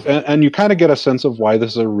means, and you kind of get a sense of why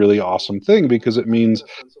this is a really awesome thing, because it means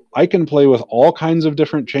I can play with all kinds of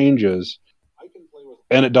different changes,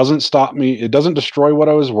 and it doesn't stop me. It doesn't destroy what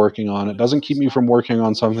I was working on. It doesn't keep me from working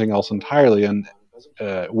on something else entirely. And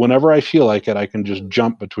whenever I feel like it, I can just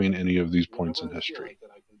jump between any of these points in history,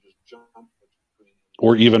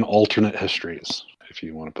 or even alternate histories, if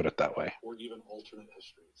you want to put it that way.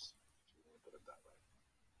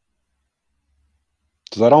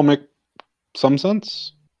 Does that all make some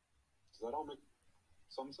sense?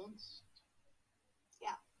 Yeah.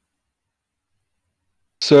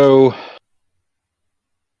 So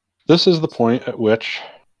this is the point at which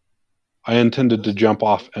I intended to jump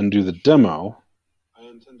off and do the demo.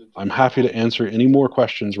 I'm happy to answer any more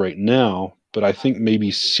questions right now, but I think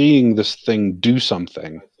maybe seeing this thing do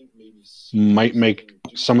something might make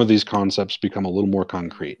some of these concepts become a little more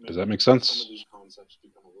concrete. Does that make sense?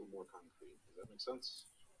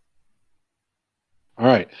 All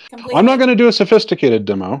right. Completely. I'm not going to do a sophisticated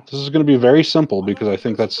demo. This is going to be very simple because I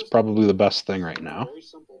think that's probably the best thing right now.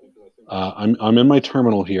 I'm in my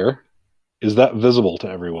terminal here. Is that visible to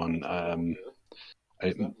everyone?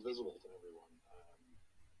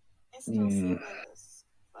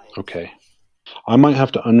 Okay. I might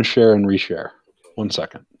have to unshare and reshare. 1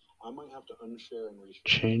 second.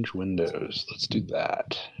 Change windows. Let's do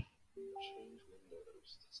that.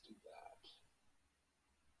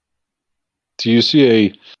 Do you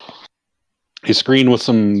see a screen with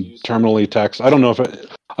some terminally text? I don't know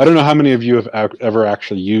how many of you have ever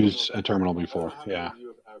actually used a terminal before. Yeah.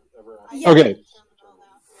 Okay.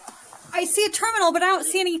 I see a terminal, but I don't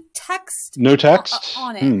see any text. No text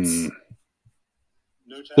on it.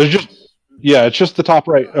 There's just it's just the top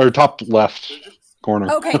right or top left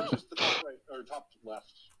corner. Okay.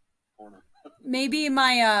 Maybe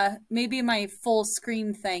my full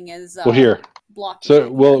screen thing is well here. Blocked.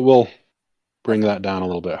 So we'll bring that down a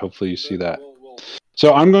little bit. Hopefully you see that.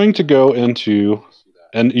 So I'm going to go into,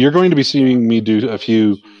 and you're going to be seeing me do a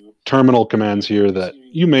few terminal commands here that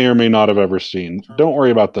you may or may not have ever seen. Don't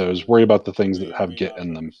worry about those. Worry about the things that have Git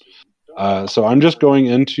in them. So I'm just going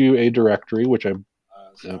into a directory, which I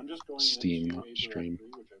Steam stream.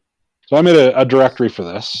 So I made a directory for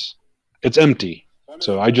this. It's empty.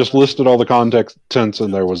 So I just listed all the contents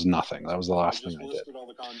and there was nothing. That was the last thing I did.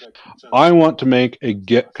 I want to make a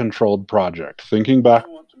Git controlled project. Thinking back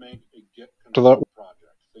to that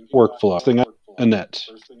workflow thing, init.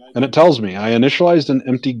 And it tells me I initialized an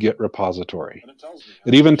empty Git repository.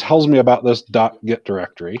 It even tells me about this .git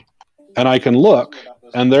directory. And I can look,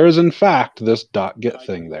 and there is in fact this .git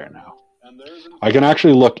thing there now. I can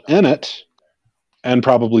actually look in it and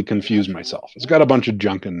probably confuse myself. It's got a bunch of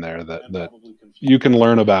junk in there that you can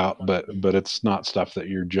learn about, but it's not stuff that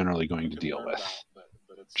you're generally going to deal with.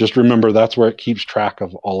 Just remember that's where it keeps track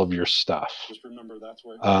of all of your stuff.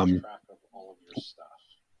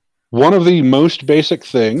 One of the most basic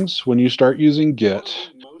things when you start using Git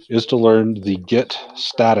is to learn the git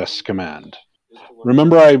status command.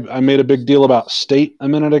 Remember I made a big deal about state a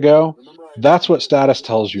minute ago? That's what status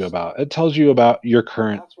tells you about. It tells you about your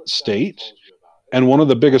current state. And one of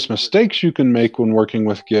the biggest mistakes you can make when working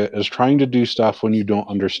with Git is trying to do stuff when you don't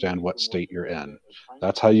understand what state you're in.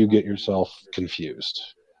 That's how you get yourself confused.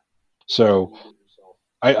 So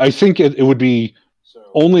I think it would be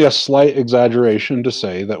only a slight exaggeration to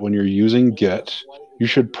say that when you're using Git, you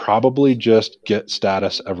should probably just git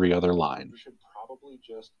status every other line.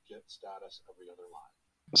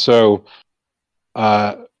 So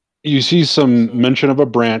you see some mention of a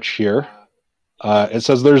branch here. It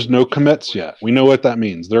says there's no commits yet. We know what that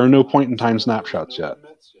means. There are no point-in-time snapshots yet.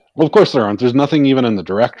 Well, of course there aren't. There's nothing even in the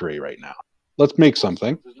directory right now. Let's make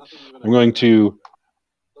something. I'm going to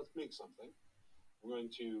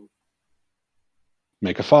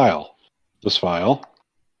make a file. This file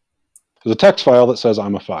is a text file that says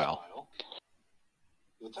I'm a file.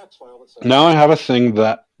 Now I have a thing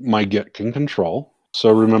that my Git can control.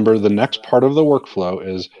 So remember, the next part of the workflow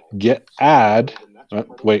is git add.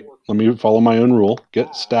 Wait, let me follow my own rule.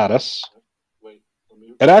 Git status.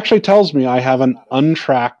 It actually tells me I have an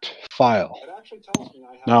untracked file.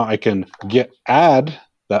 Now I can git add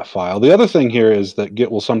that file. The other thing here is that Git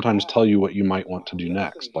will sometimes tell you what you might want to do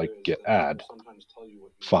next, like git add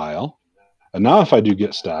file. And now if I do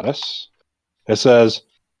git status, it says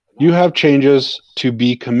you have changes to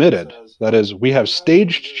be committed. That is, we have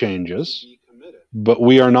staged changes, but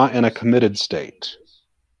we are not in a committed state.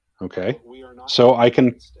 Okay, so I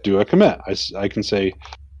can do a commit. I can say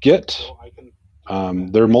git.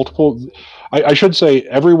 There are multiple. I should say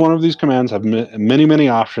every one of these commands have many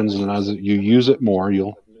options, and as you use it more,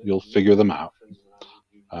 you'll figure them out.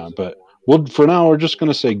 But for now, we're just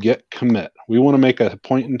going to say git commit. We want to make a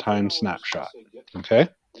point-in-time snapshot. Okay.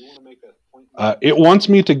 It wants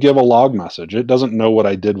me to give a log message. It doesn't know what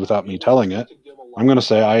I did without me telling it. I'm going to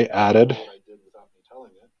say I added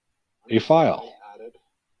a file.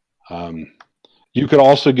 You could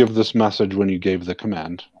also give this message when you gave the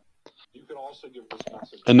command.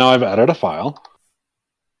 And now I've added a file.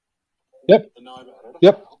 Yep.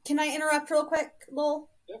 Can I interrupt real quick, Lowell?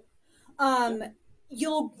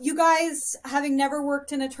 You guys, having never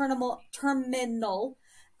worked in a terminal,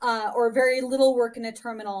 or very little work in a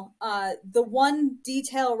terminal, the one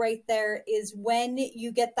detail right there is when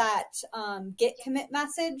you get that git commit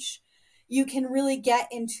message, you can really get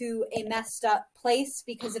into a messed up place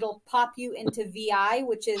because it'll pop you into VI,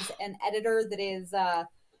 which is an editor that is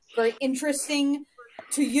very interesting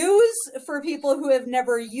to use for people who have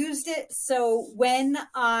never used it. So when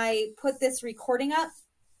I put this recording up,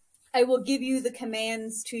 I will give you the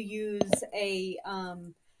commands to use a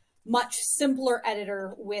much simpler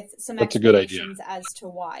editor with some explanations as to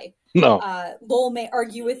why. No. Lowell may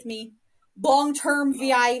argue with me. Long-term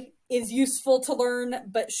VI is useful to learn,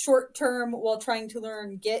 but short-term, while trying to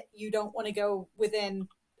learn Git, you don't want to go within.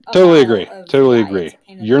 Totally agree.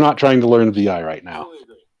 You're not trying to learn VI right now.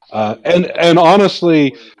 And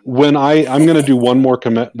honestly, when I'm going to do one more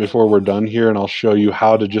commit before we're done here, and I'll show you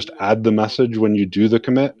how to just add the message when you do the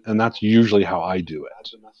commit, and that's usually how I do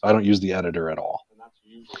it. I don't use the editor at all.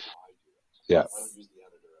 Yeah.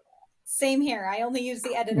 Same here. I only use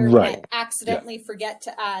the editor when Right. I accidentally forget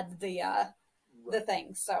to add the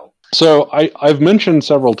thing. So I've mentioned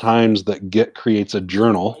several times that Git creates a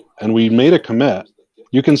journal, and we made a commit.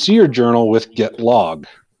 You can see your journal with Git log.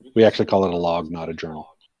 We actually call it a log, not a journal.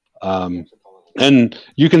 And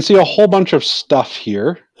you can see a whole bunch of stuff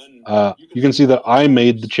here. You can see that I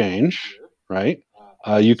made the change, right?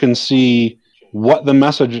 You can see what the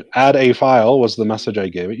message, add a file, was the message I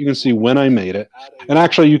gave it. You can see when I made it. And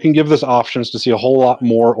actually, you can give this options to see a whole lot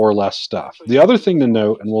more or less stuff. The other thing to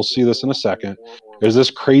note, and we'll see this in a second, is this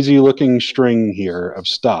crazy looking string here of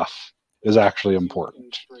stuff is actually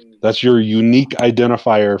important. That's your unique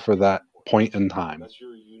identifier for that point in time.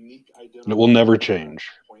 It will never change.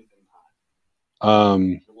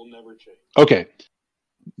 Okay.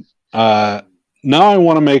 Now I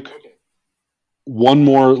want to make one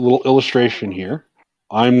more little illustration here.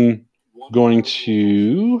 I'm going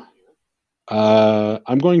to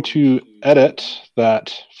edit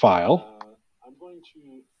that file.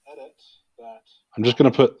 I'm just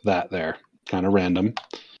going to put that there, kind of random.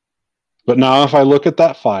 But now if I look at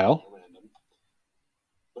that file,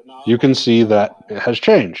 you can see that it has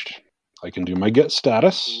changed. I can do my git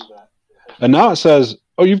status. And now it says,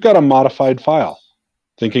 oh, you've got a modified file.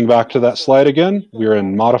 Thinking back to that slide again, we're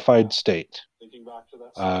in modified state.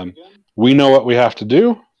 We know what we have to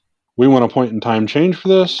do. We want a point in time change for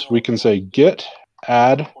this. We can say git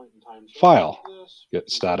add file,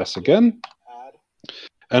 git status again.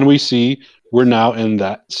 And we see we're now in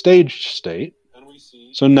that staged state.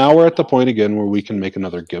 So now we're at the point again where we can make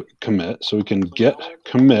another git commit. So we can git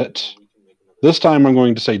commit. This time I'm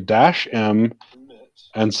going to say -m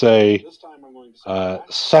and say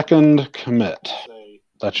second commit.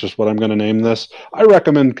 That's just what I'm going to name this. I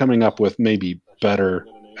recommend coming up with maybe better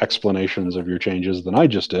explanations of your changes than I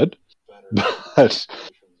just did. But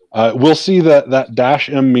we'll see that that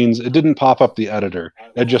 -m means it didn't pop up the editor.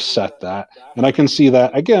 It just set that. And I can see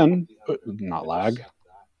that again, not lag,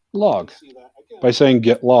 log, by saying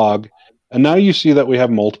git log. And now you see that we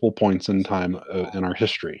have multiple points in time in our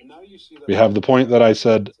history. We have the point that I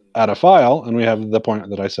said add a file, and we have the point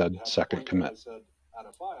that I said second commit.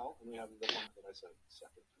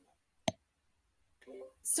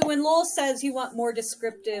 So when Lowell says you want more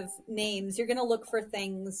descriptive names, you're going to look for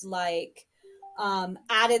things like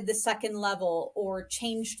added the second level or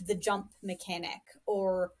changed the jump mechanic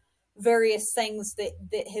or various things that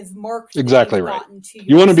have marked. Exactly right.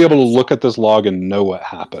 You want to be able to look at this log and know what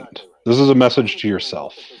happened. This is a message to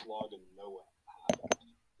yourself.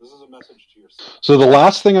 So the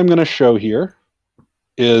last thing I'm going to show here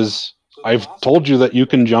is I've told you that you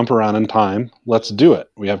can jump around in time. Let's do it.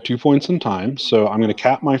 We have 2 points in time. So I'm going to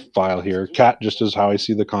cat my file here. Cat just is how I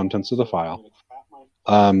see the contents of the file.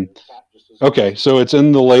 Okay, so it's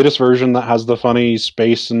in the latest version that has the funny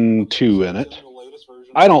space and 2 in it.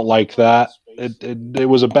 I don't like that. It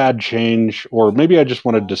was a bad change, or maybe I just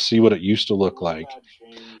wanted to see what it used to look like.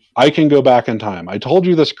 I can go back in time. I told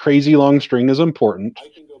you this crazy long string is important.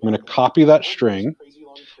 I'm going to copy that string,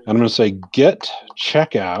 and I'm going to say git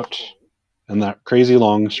checkout and that crazy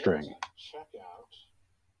long string.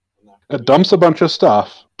 It dumps a bunch of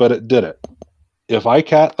stuff, but it did it. If I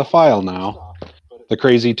cat the file now, the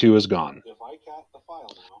crazy 2 is gone.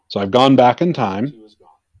 So I've gone back in time,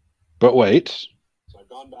 but wait,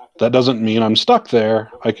 that doesn't mean I'm stuck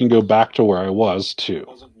there. I can go back to where I was too.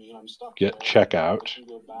 Git checkout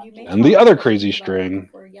and the other crazy string,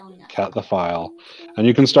 cat the file. And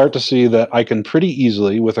you can start to see that I can pretty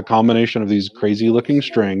easily, with a combination of these crazy looking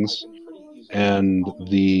strings and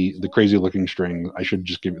the crazy looking string, I should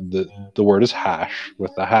just give the word is hash,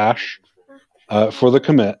 with the hash for the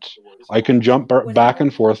commit, I can jump back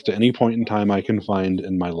and forth to any point in time I can find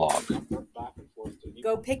in my log.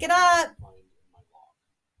 Go pick it up.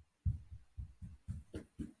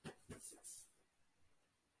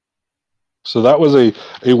 So that was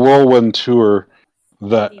a whirlwind tour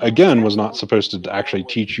that, again, was not supposed to actually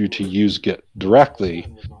teach you to use Git directly,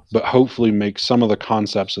 but hopefully make some of the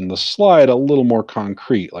concepts in the slide a little more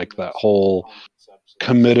concrete, like that whole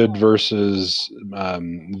committed versus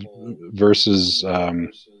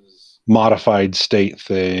modified state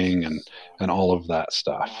thing and all of that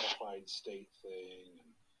stuff.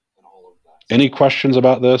 Any questions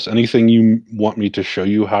about this? Anything you want me to show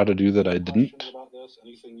you how to do that I didn't?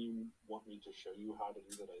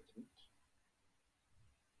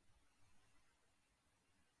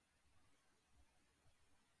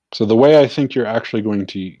 So the way I think you're actually going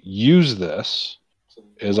to use this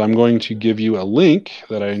is I'm going to give you a link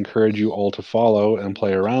that I encourage you all to follow and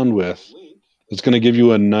play around with. It's going to give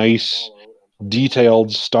you a nice,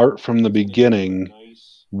 detailed start from the beginning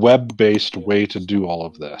web-based way to do all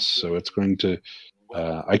of this. So it's going to,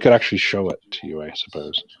 I could actually show it to you, I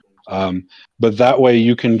suppose. But that way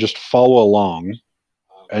you can just follow along,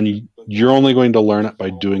 and you're only going to learn it by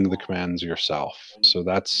doing the commands yourself. So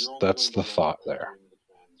that's the thought there.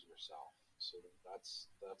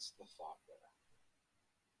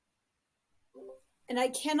 And I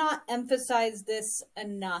cannot emphasize this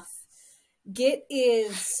enough. Git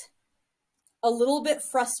is a little bit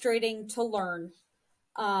frustrating to learn.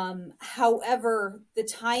 However, the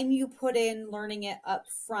time you put in learning it up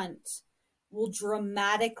front will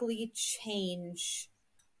dramatically change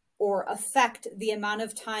or affect the amount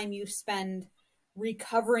of time you spend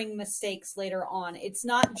recovering mistakes later on. It's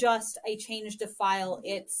not just I changed a file,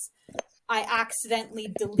 it's I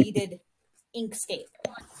accidentally deleted Inkscape.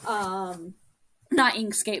 Not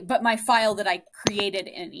Inkscape, but my file that I created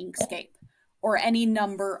in Inkscape, or any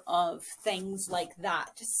number of things like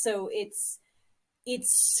that. So it's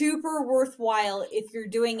super worthwhile if you're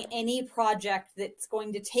doing any project that's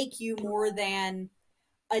going to take you more than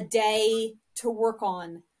a day to work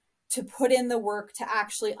on, to put in the work to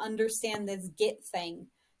actually understand this Git thing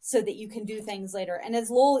so that you can do things later. And as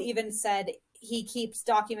Lowell even said, he keeps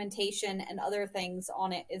documentation and other things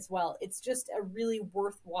on it as well. It's just a really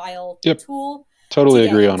worthwhile tool. Totally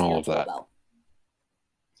agree on all of that.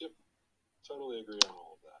 Yep, totally agree on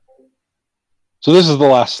all of that. So this is the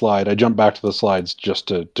last slide. I jumped back to the slides just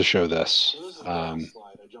to show this.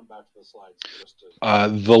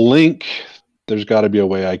 The link, there's got to be a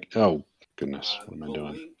way oh goodness, what am I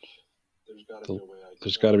doing?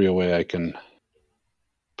 There's got to be a way I can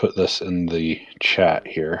put this in the chat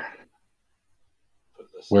here.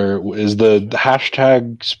 Where is the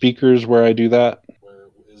hashtag speakers where I do that?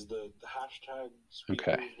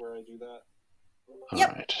 Okay. All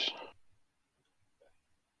right.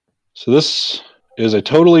 So this is a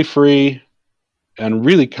totally free and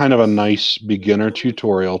really kind of a nice beginner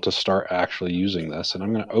tutorial to start actually using this. And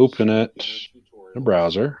I'm going to open it in a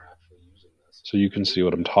browser so you can see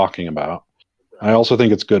what I'm talking about. I also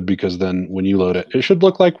think it's good because then when you load it, it should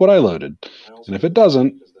look like what I loaded. And if it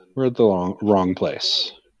doesn't, we're at the wrong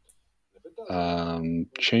place.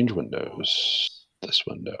 Change windows. This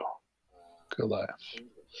window. Go live.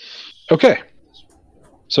 Okay.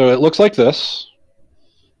 So it looks like this.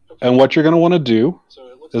 And what you're going to want to do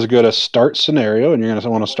is go to Start Scenario, and you're going to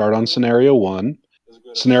want to start on Scenario 1.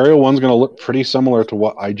 Scenario 1 is going to look pretty similar to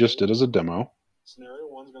what I just did as a demo.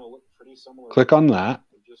 Click on that,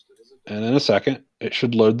 and in a second, it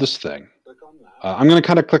should load this thing. I'm going to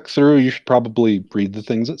kind of click through. You should probably read the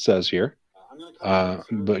things it says here.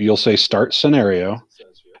 But you'll say Start Scenario,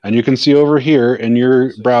 and you can see over here in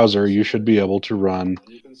your browser, you should be able to run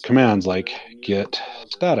commands like git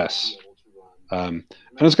status.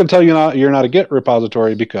 And it's going to tell you you're not a Git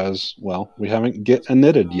repository because, well, we haven't Git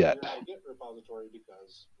initted yet.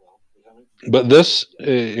 But this,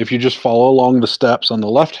 if you just follow along the steps on the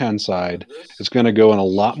left-hand side, it's going to go in a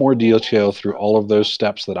lot more detail through all of those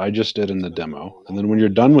steps that I just did in the demo. And then when you're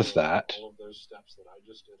done with that,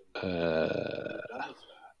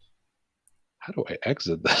 how do I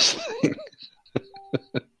exit this thing?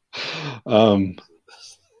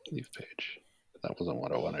 Leave page. That wasn't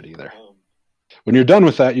what I wanted either. When you're done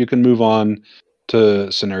with that, you can move on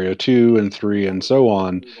to Scenario 2 and 3 and so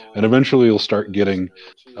on, and eventually you'll start getting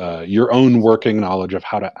your own working knowledge of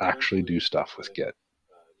how to actually do stuff with Git.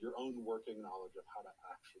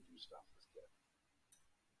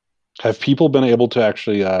 Have people been able to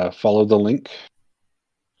actually follow the link?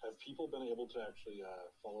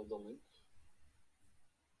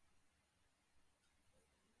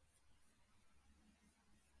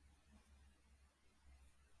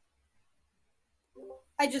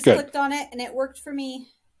 I just clicked on it and it worked for me.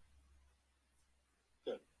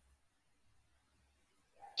 Good.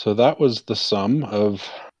 So that was the sum of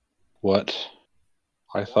what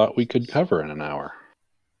I thought we could cover in an hour.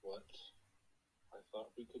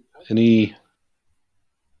 Any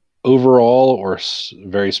overall or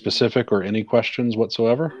very specific or any questions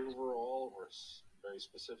whatsoever?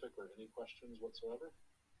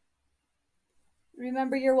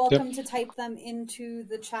 Remember, you're welcome to type them into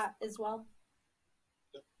the chat as well.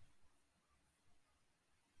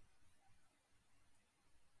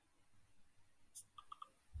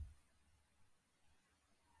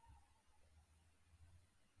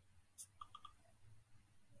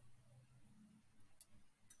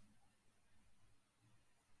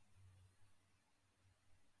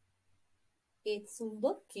 It's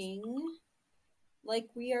looking like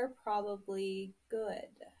we are probably good.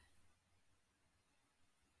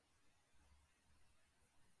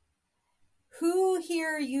 Who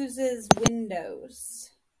here uses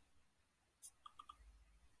Windows?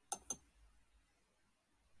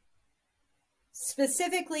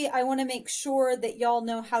 specifically, I want to make sure that y'all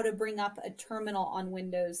know how to bring up a terminal on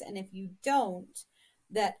Windows, and if you don't,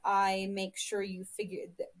 that I make sure you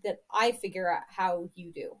that I figure out how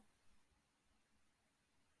you do.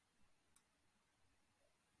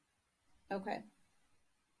 Okay.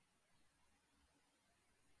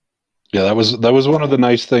 Yeah, that was one of the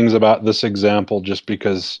nice things about this example, just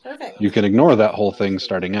because Perfect. you can ignore that whole thing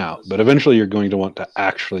starting out, but eventually you're going to want to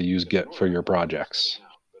actually use Git for your projects.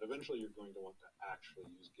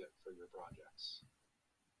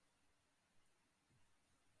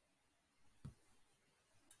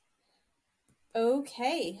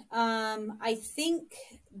 Okay. I think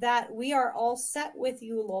that we are all set with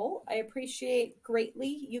you, Lowell. I appreciate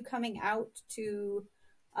greatly you coming out to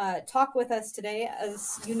talk with us today.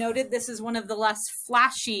 As you noted, this is one of the less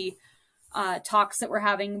flashy talks that we're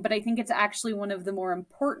having, but I think it's actually one of the more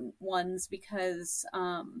important ones because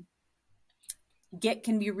Git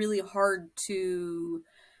can be really hard to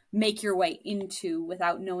make your way into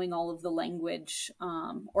without knowing all of the language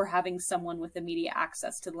or having someone with immediate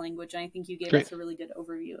access to the language. And I think you gave us a really good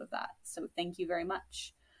overview of that. So thank you very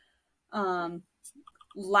much.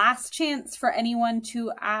 Last chance for anyone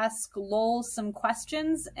to ask Lowell some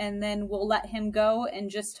questions, and then we'll let him go and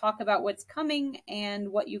just talk about what's coming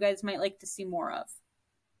and what you guys might like to see more of.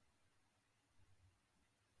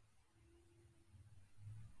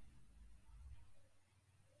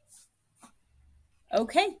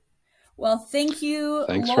 Okay. Well, thank you,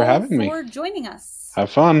 Thanks Lowell, for having me. for joining us. Have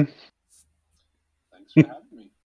fun. Thanks for having me.